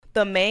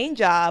The main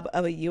job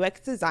of a UX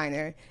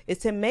designer is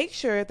to make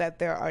sure that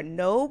there are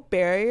no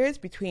barriers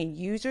between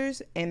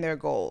users and their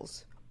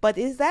goals. But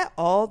is that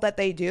all that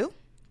they do?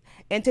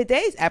 In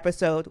today's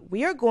episode,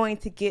 we are going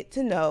to get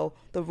to know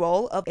the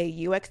role of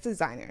a UX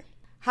designer.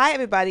 Hi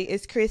everybody,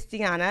 it's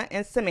Christiana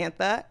and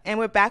Samantha, and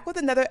we're back with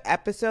another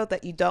episode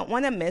that you don't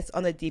want to miss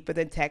on the Deeper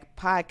Than Tech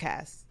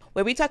podcast,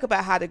 where we talk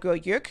about how to grow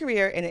your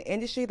career in an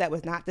industry that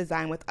was not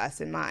designed with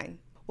us in mind.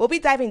 We'll be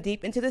diving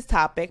deep into this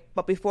topic,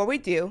 but before we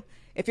do,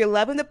 if you're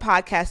loving the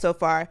podcast so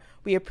far,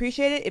 we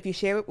appreciate it if you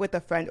share it with a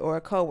friend or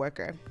a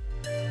coworker.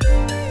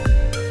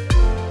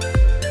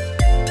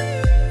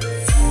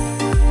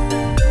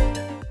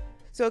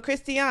 So,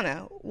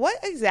 Christiana, what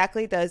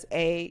exactly does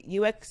a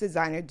UX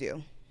designer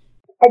do?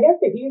 I guess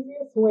the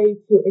easiest way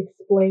to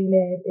explain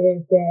it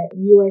is that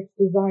UX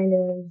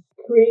designers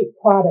create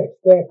products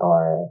that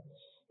are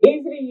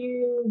easy to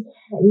use,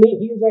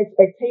 meet user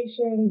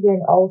expectations,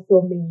 and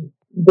also meet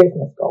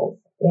business goals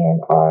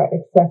and are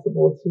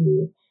accessible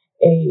to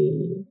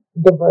a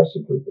diverse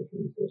group of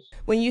users.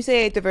 When you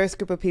say a diverse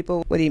group of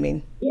people, what do you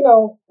mean? You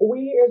know,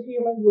 we as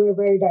humans, we're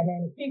very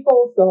dynamic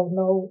people, so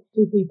no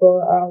two people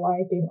are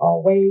alike in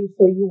all ways.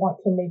 So you want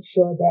to make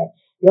sure that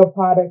your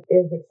product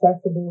is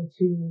accessible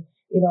to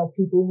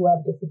people who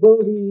have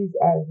disabilities,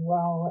 as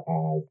well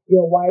as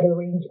your wider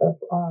range of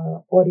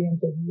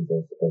audience of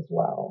users as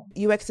well.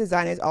 UX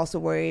designers also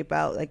worry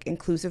about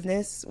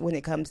inclusiveness when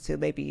it comes to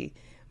maybe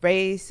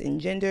race and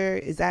gender.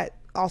 Is that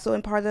also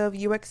in part of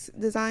UX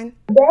design?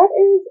 That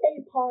is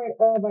a part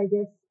of, I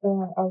guess,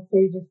 I'll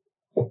say just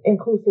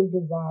inclusive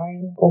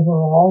design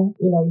overall.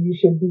 You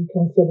should be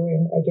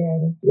considering,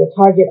 again, your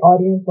target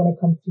audience when it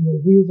comes to your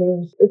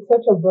users. It's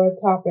such a broad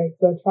topic,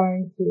 so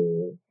trying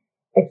to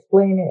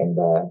explain it in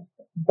the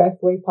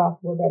best way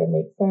possible that it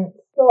makes sense.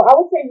 So I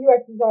would say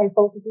UX design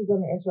focuses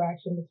on the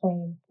interaction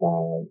between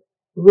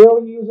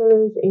real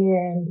users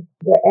and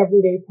the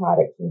everyday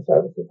products and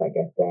services, I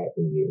guess, that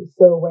we use.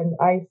 So when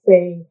I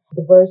say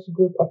diverse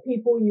group of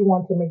people, you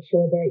want to make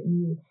sure that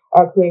you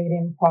are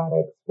creating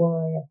products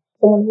for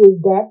someone who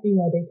is deaf,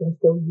 they can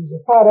still use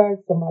your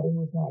product. Somebody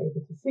who's not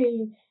able to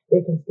see,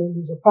 they can still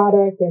use your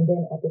product. And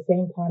then at the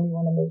same time, you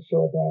want to make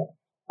sure that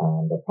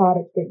the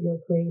products that you're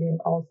creating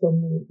also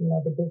meet,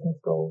 the business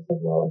goals as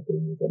well as the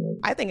user needs.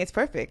 I think it's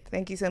perfect.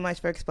 Thank you so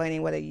much for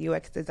explaining what a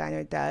UX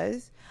designer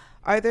does.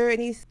 Are there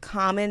any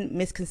common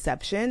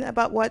misconception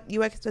about what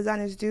UX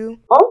designers do?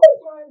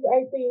 Oftentimes,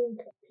 I think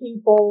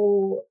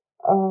people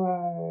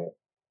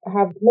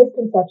have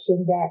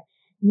misconception that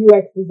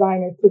UX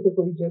designers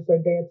typically just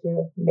are there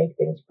to make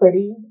things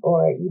pretty,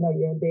 or,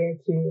 you're there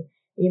to,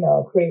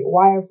 create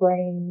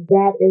wireframes.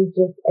 That is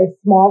just a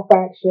small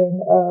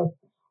fraction of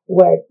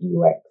what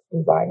UX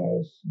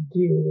designers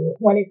do.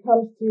 When it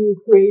comes to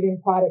creating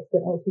products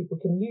that most people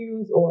can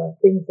use or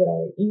things that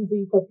are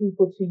easy for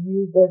people to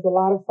use, there's a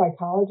lot of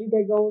psychology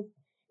that goes,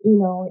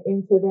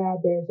 into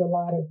that. There's a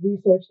lot of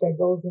research that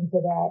goes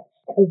into that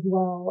as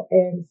well.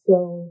 And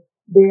so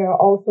there are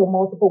also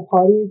multiple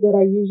parties that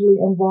are usually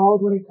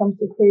involved when it comes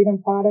to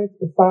creating products.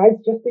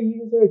 Besides just the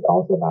user, it's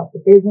also about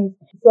the business.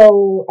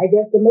 So I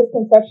guess the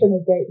misconception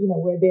is that,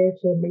 we're there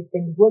to make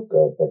things look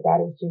good, but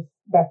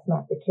that's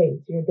not the case.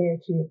 You're there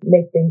to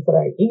make things that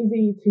are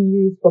easy to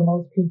use for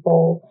most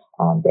people,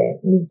 that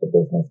meet the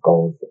business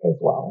goals as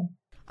well.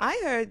 I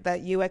heard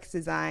that UX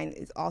design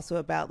is also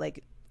about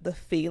the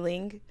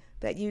feeling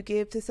that you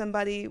give to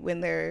somebody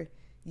when they're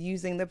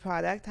using the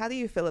product. How do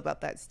you feel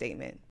about that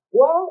statement?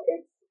 Well,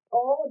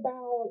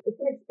 it's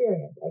an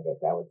experience, I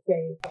guess I would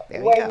say.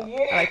 There we go.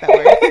 I like that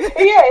word.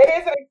 Yeah, it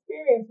is an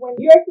experience. When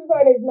UX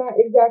design is not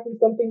exactly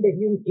something that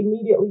you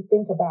immediately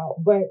think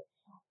about, but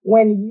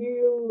when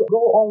you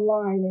go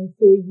online and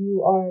say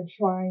you are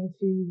trying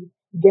to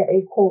get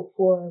a quote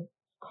for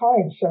car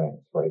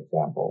insurance, for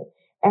example,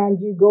 and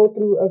you go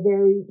through a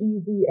very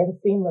easy and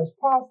seamless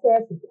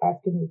process, it's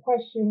asking you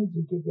questions,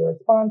 you give your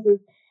responses,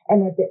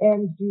 and at the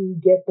end you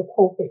get the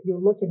quote that you're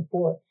looking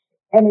for.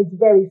 And it's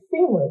very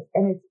seamless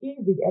and it's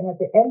easy. And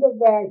at the end of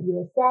that,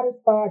 you're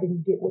satisfied and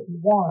you get what you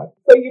want.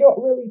 So you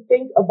don't really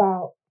think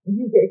about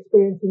user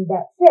experience in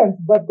that sense,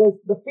 but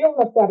the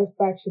feeling of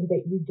satisfaction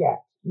that you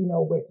get,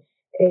 with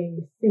a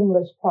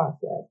seamless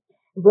process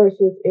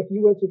versus if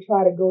you were to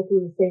try to go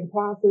through the same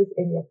process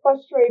and you're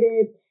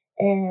frustrated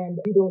and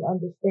you don't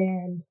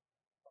understand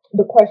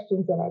the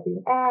questions that are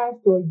being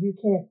asked, or you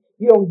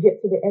don't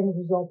get to the end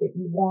result that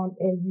you want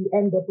and you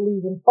end up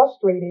leaving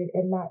frustrated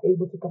and not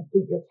able to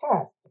complete your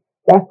task.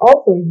 That's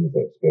also a user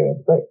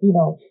experience, but,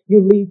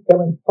 you leave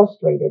feeling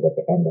frustrated at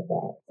the end of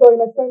that. So in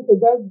a sense,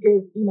 it does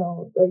give,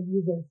 the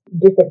users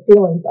different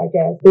feelings, I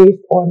guess,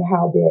 based on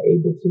how they're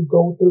able to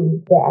go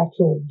through the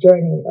actual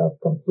journey of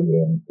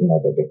completing,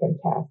 the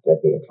different tasks that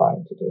they're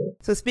trying to do.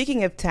 So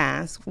speaking of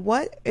tasks,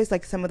 what is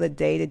some of the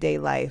day-to-day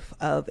life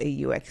of a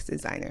UX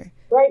designer?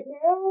 Right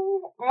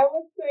now, I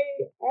would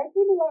say I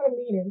attend a lot of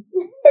meetings.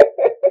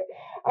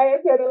 I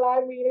attend a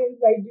lot of meetings.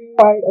 I do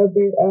quite a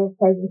bit of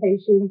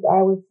presentations.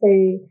 I would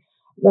say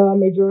The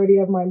majority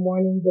of my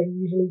mornings are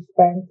usually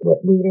spent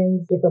with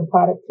meetings, different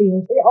product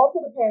teams. It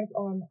also depends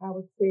on, I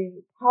would say,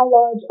 how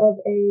large of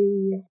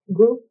a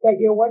group that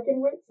you're working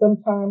with.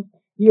 Sometimes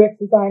UX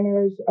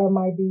designers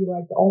might be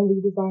like the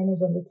only designers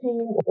on the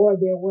team, or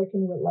they're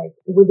working with like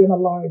within a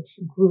large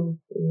group.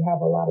 You have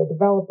a lot of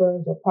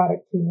developers or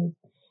product teams.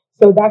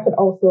 So that could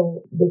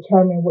also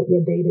determine what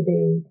your day to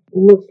day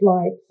looks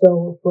like.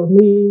 So for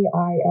me,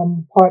 I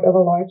am part of a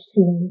large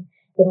team,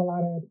 in a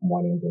lot of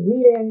mornings and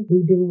meetings.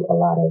 We do a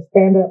lot of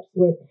stand-ups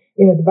with,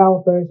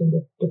 developers and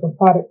different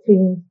product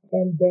teams.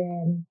 And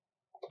then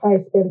I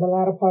spend the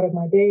latter part of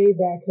my day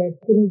that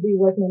could be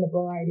working on a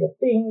variety of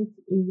things,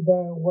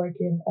 either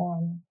working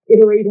on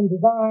iterating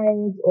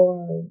designs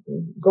or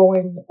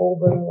going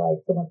over like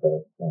some of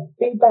the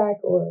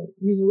feedback or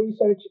user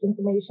research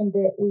information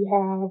that we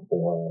have,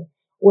 or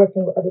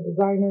working with other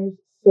designers.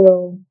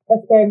 So I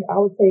spend, I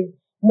would say,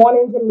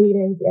 mornings and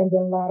meetings, and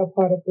then latter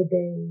part of the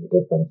day,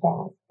 different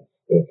tasks.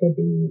 It could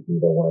be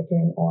either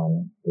working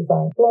on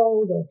design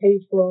flows or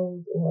page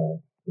flows, or,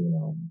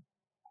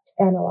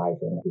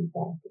 analyzing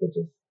feedback.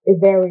 It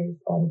varies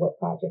on what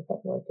project I'm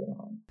working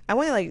on. I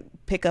want to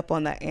pick up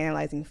on that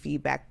analyzing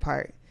feedback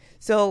part.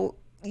 So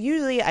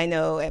usually I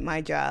know at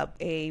my job,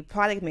 a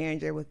product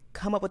manager would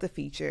come up with a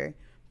feature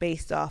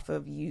based off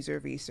of user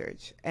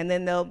research, and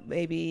then they'll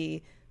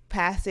maybe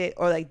pass it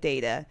or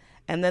data,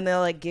 and then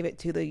they'll give it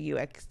to the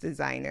UX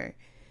designer.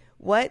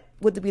 What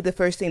would be the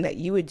first thing that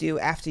you would do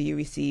after you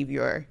receive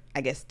your,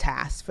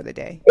 task for the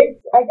day?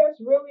 It's, I guess,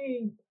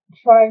 really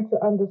trying to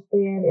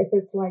understand if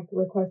it's like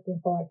requesting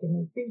for like a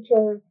new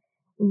feature,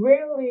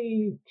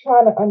 really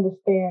trying to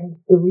understand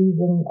the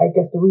reason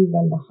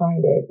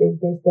behind it. Is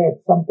this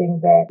that something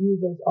that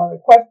users are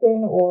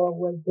requesting, or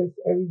was this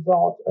a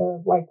result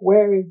of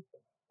where is,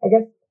 I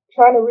guess,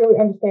 trying to really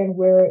understand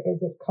where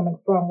is it coming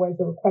from? Where's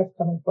the request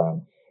coming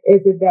from?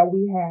 Is it that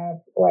we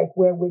have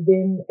we're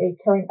within a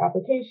current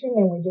application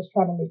and we're just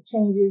trying to make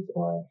changes,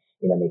 or,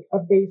 make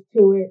updates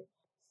to it?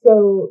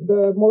 So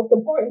the most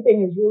important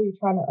thing is really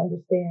trying to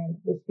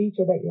understand the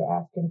feature that you're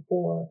asking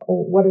for,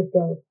 or what is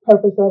the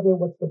purpose of it,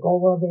 what's the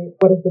goal of it,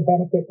 what is the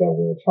benefit that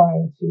we're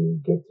trying to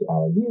give to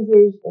our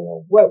users,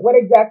 or what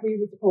exactly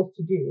is it supposed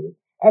to do?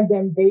 And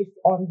then based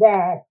on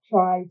that,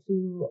 try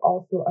to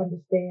also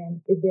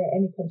understand if there are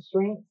any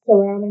constraints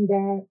surrounding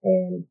that,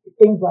 and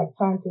things like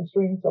time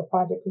constraints or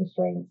project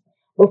constraints,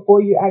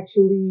 before you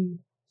actually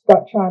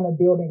start trying to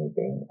build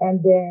anything.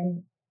 And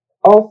then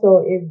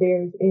also, if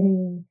there's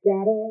any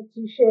data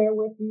to share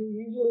with you,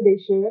 usually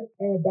they should,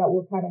 and that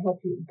will kind of help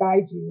you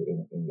guide you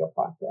in your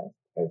process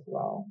as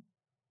well.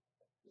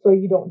 So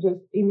you don't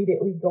just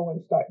immediately go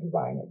and start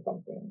designing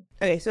something.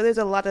 Okay, so there's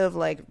a lot of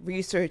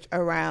research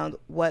around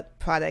what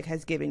product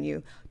has given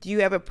you. Do you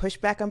ever push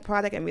back on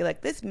product and be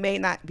like, this may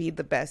not be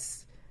the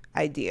best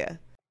idea?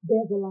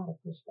 There's a lot of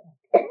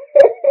pushback.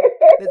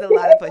 There's a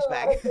lot of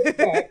pushback.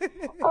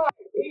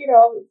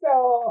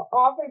 So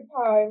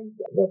oftentimes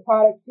the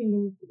product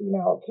teams,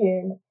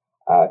 can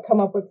come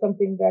up with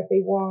something that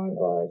they want,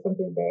 or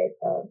something that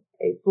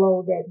a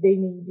flow that they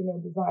need,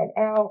 design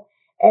out.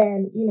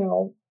 And,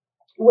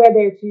 we're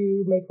there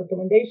to make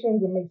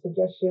recommendations and make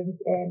suggestions,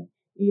 and,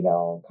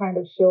 kind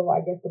of show, I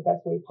guess, the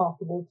best way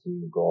possible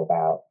to go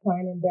about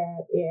planning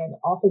that. And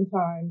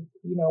oftentimes,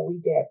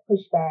 we get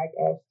pushback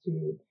as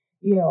to,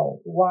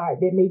 why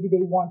maybe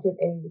they wanted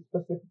a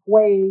specific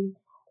way,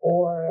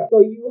 or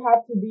so you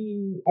have to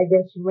be, I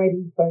guess,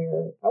 ready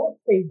for, I won't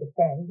say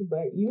defend,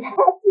 but you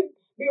have to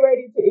be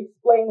ready to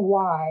explain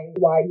why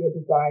your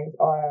designs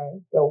are,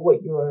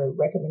 what you're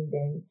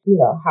recommending,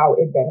 how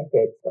it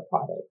benefits the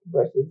product,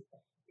 versus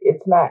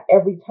it's not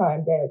every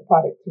time that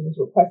product teams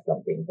request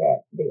something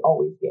that they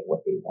always get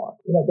what they want.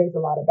 There's a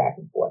lot of back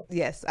and forth.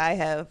 Yes, I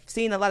have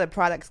seen a lot of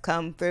products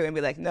come through and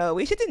be like, no,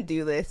 we shouldn't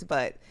do this,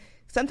 but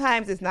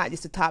sometimes it's not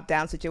just a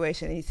top-down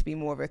situation. It needs to be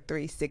more of a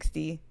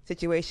 360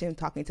 situation,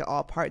 talking to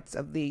all parts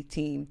of the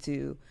team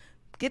to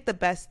get the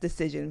best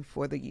decision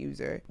for the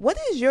user. What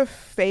is your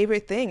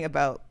favorite thing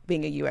about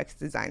being a UX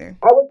designer?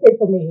 I would say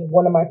for me,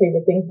 one of my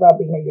favorite things about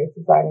being a UX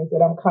designer is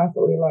that I'm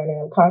constantly learning.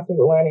 I'm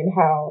constantly learning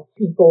how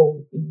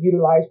people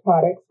utilize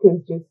products, because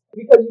just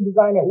because you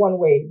design it one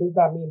way does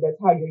not mean that's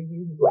how your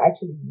users will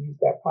actually use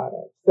that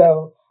product.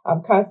 So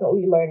I'm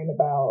constantly learning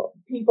about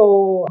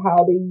people,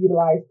 how they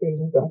utilize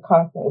things. I'm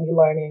constantly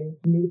learning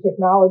new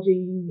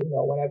technology,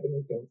 whenever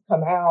new things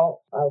come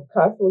out. I'm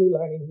constantly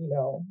learning,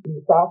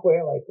 new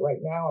software. Like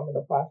right now, I'm in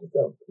the process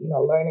of,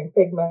 learning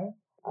Figma.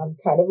 I'm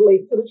kind of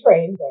late to the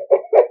train, but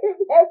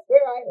that's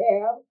where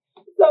I am.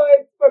 So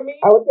it's, for me,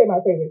 I would say my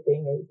favorite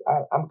thing is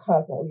I'm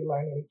constantly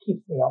learning. It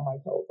keeps me on my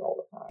toes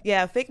all the time.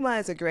 Yeah, Figma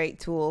is a great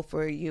tool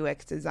for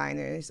UX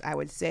designers, I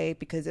would say,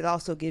 because it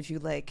also gives you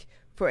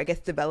for, I guess,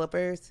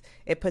 developers,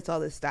 it puts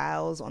all the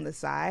styles on the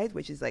side,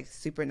 which is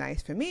super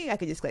nice for me. I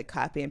could just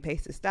copy and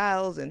paste the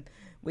styles and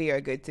we are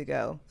good to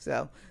go.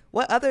 So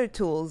what other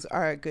tools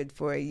are good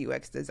for a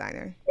UX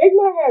designer?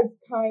 Figma has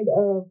kind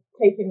of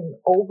taken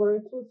over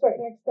to a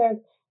certain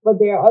extent, but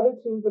there are other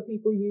tools that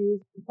people use.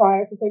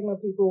 Prior to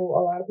Figma,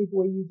 a lot of people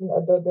were using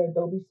the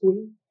Adobe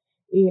Suite.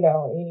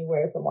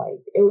 anywhere from like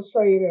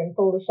Illustrator and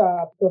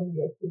Photoshop. Some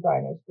UX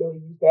designers still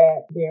use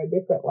that. There are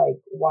different like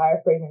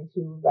wireframing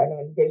tools. I know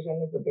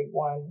InVision is a big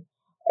one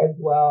as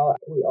well.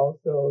 We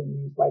also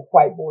use like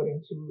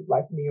whiteboarding tools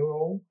like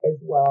Mural as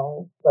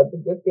well. But the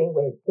good thing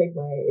with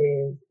Figma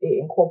is it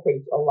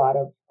incorporates a lot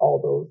of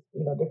all those,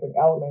 different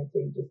elements. So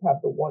you just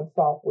have the one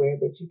software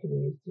that you can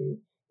use to,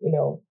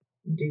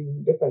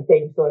 do different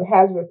things. So it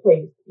has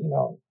replaced,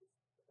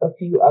 a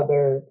few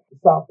other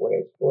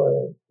softwares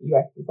for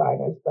UX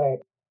designers, but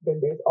then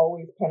there's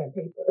always pen and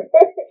paper.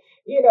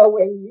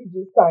 When you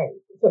just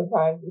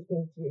sometimes you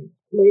need to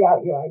lay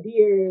out your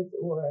ideas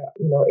or,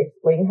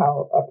 explain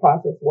how a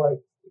process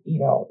works.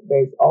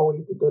 There's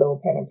always the good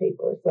old pen and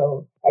paper.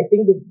 So I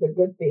think the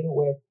good thing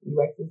with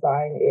UX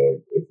design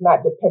is it's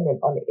not dependent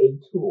on a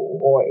tool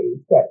or a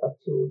set of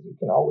tools. You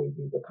can always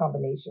use a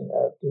combination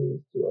of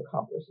tools to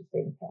accomplish the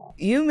same task.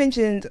 You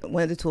mentioned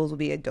one of the tools will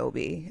be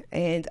Adobe,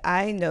 and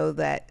I know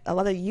that a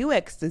lot of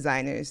UX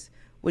designers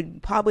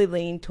would probably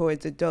lean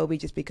towards Adobe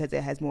just because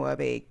it has more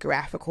of a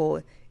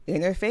graphical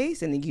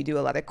interface and you do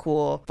a lot of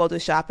cool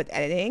Photoshop and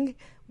editing.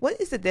 What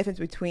is the difference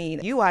between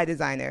a UI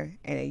designer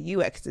and a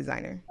UX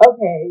designer?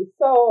 Okay,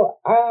 so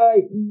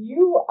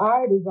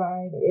UI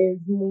design is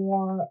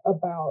more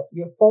about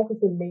you're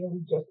focusing mainly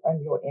just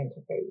on your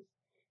interface.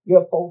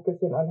 You're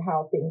focusing on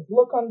how things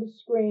look on the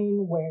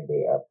screen, where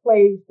they are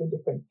placed, the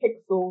different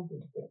pixels,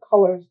 the different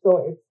colors.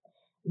 So it's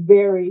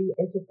very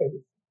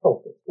interface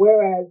focused.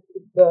 Whereas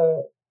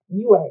the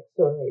UX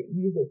or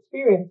user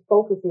experience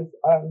focuses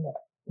on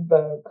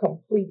the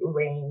complete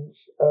range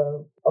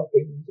of the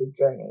user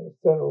journey.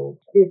 So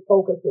it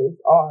focuses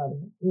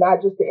on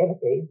not just the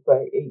interface,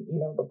 but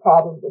the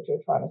problems that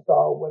you're trying to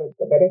solve. What are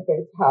the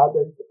benefits? How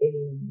does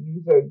a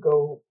user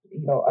go,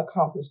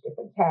 accomplish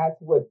different tasks?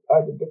 What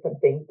are the different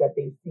things that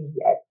they see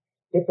at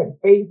different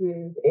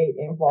phases? It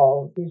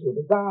involves visual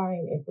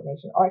design,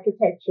 information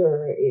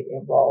architecture. It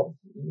involves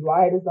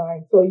UI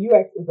design. So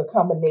UX is a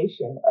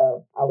combination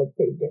of, I would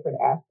say, different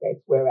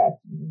aspects, whereas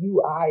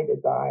UI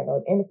design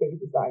or interface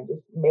design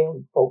just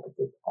mainly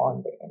focuses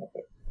on the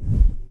interface.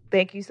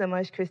 Thank you so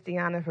much,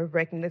 Christiana, for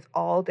breaking this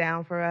all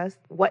down for us.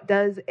 What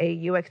does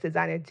a UX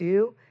designer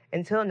do?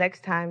 Until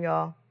next time,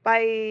 y'all.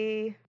 Bye.